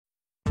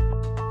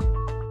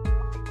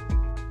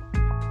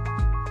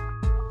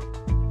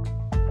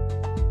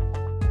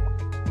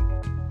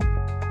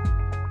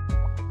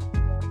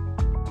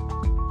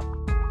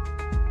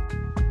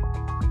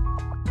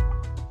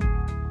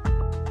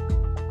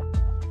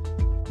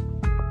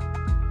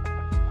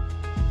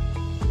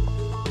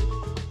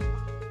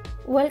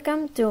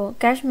Welcome to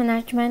Cash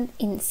Management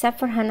in SAP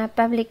S4HANA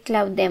Public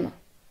Cloud demo.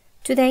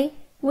 Today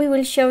we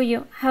will show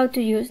you how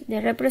to use the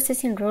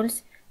reprocessing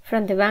rules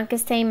from the bank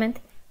statement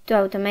to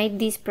automate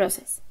this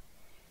process.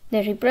 The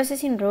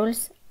reprocessing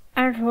rules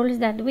are rules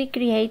that we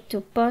create to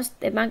post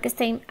the bank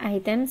statement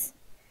items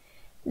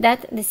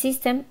that the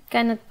system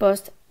cannot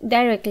post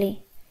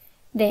directly.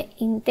 The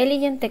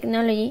intelligent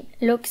technology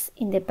looks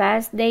in the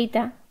past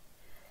data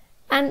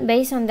and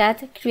based on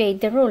that create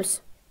the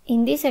rules.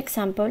 In this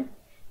example,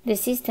 the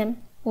system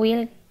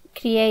will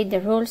create the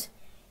rules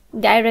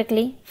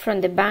directly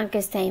from the bank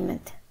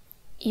statement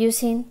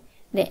using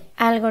the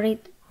algorithm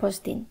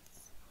posting.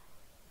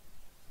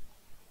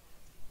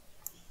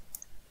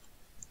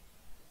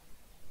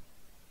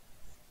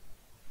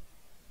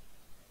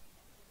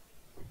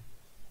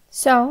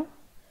 So,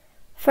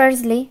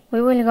 firstly,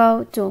 we will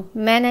go to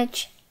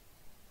Manage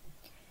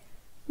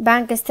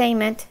Bank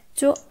Statement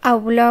to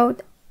upload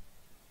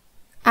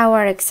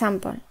our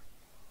example.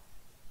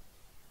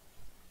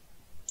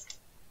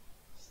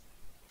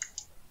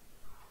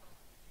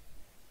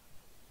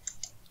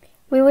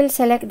 We will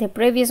select the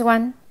previous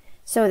one,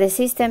 so the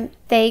system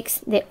takes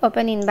the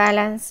opening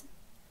balance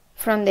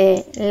from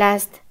the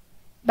last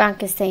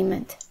bank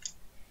statement.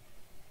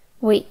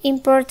 We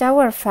import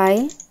our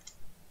file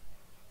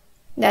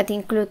that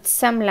includes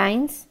some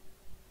lines,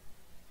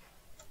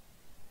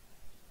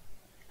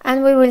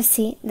 and we will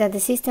see that the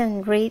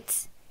system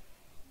reads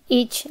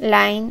each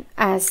line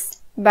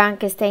as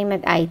bank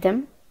statement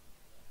item.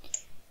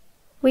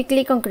 We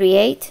click on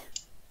Create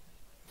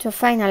to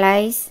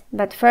finalize,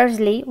 but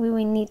firstly we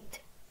will need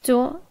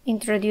to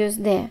introduce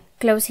the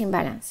closing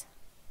balance.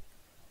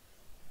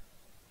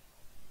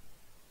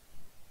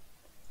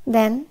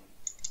 Then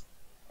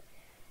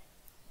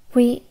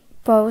we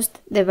post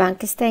the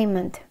bank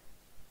statement.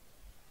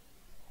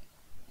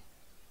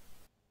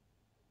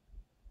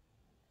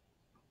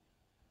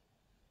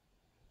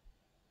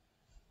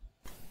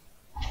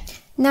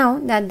 Now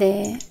that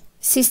the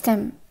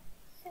system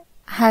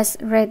has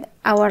read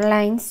our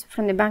lines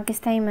from the bank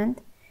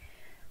statement,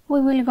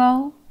 we will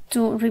go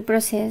to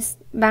reprocess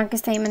bank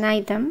statement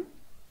item,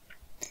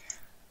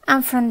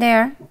 and from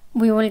there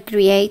we will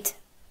create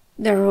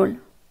the rule.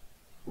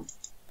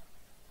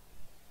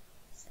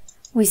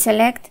 We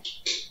select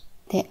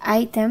the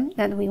item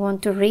that we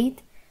want to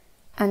read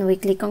and we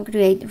click on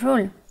Create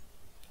Rule.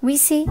 We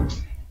see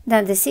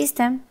that the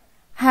system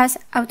has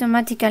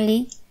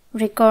automatically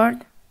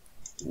recorded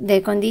the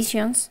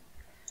conditions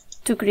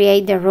to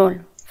create the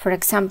rule. For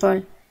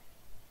example,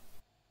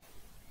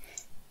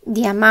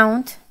 the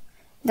amount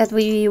that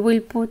we will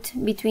put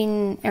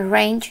between a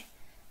range,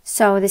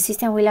 so the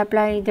system will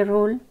apply the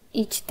rule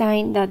each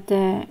time that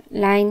the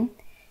line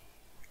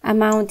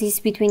amount is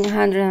between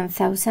 100 and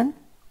 1000.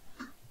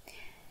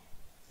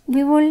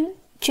 We will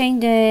change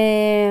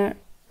the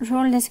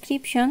rule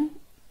description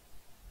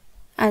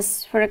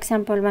as, for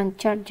example, bank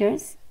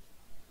charges,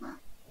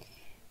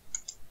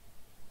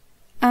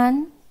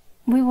 and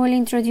we will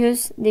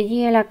introduce the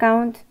GL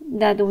account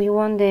that we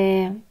want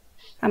the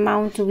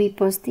amount to be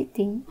posted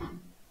in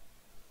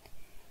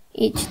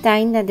each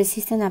time that the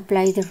system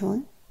applies the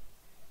rule.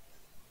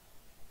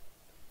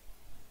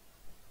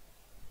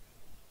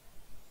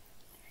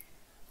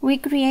 We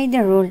create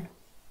the rule,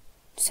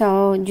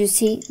 so you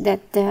see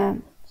that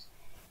the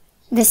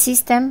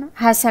system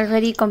has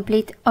already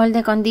completed all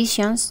the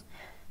conditions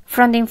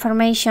from the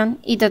information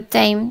it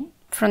obtained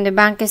from the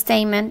bank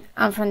statement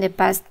and from the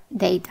past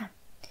data.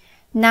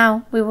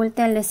 Now we will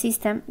tell the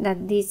system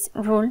that this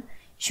rule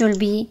should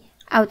be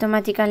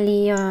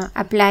automatically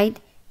applied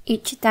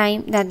each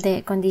time that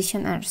the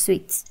conditions are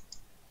switched.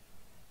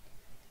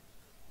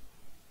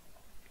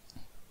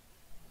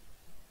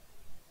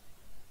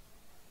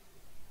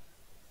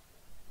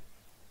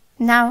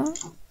 Now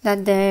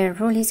that the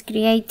rule is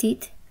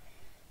created,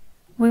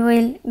 we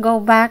will go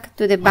back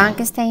to the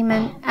bank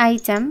statement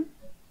item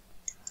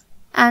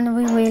and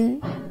we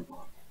will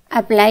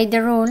apply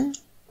the rule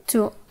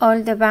to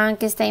all the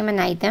bank statement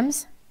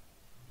items.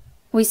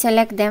 We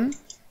select them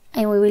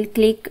and we will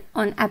click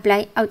on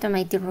Apply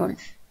Automated Rule.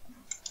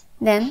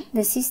 Then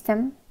the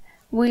system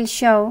will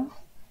show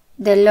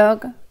the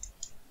log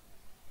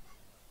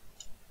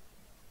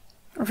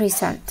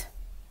result.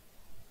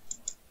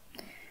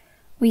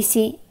 We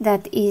see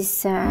that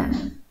is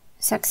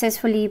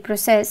successfully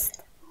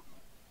processed.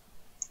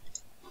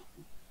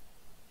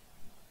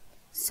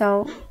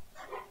 So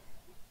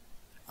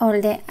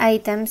all the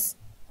items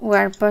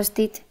were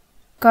posted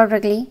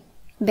correctly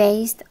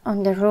based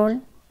on the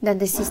rule that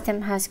the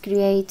system has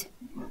created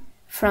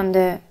from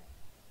the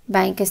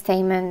bank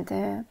statement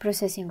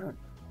processing rule.